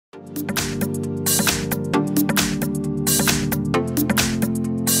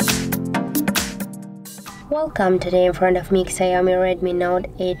Welcome. Today in front of me XIAOMI Redmi Note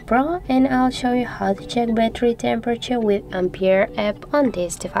 8 Pro, and I'll show you how to check battery temperature with Ampere app on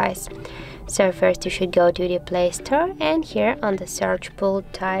this device. So first you should go to the Play Store, and here on the search pool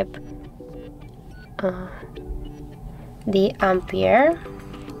type the Ampere,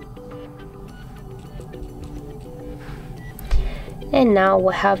 and now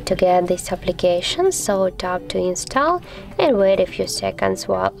we have to get this application, so tap to install and wait a few seconds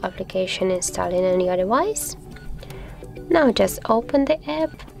while application installing on your device. Now just open the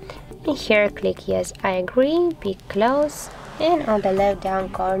app, and here click yes I agree, be close, and on the left down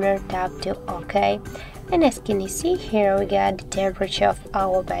corner tap to OK. And as can you see, here we got the temperature of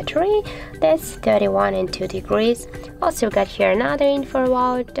our battery, that's 31.2 degrees. Also got here another info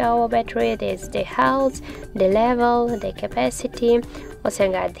about our battery, this is the health, the level, the capacity.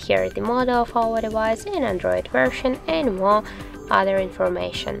 Also got here the model of our device and Android version and more other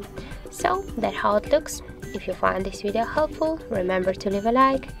information. So that's how it looks. If you find this video helpful, remember to leave a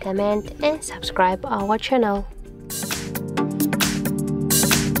like, comment and subscribe our channel.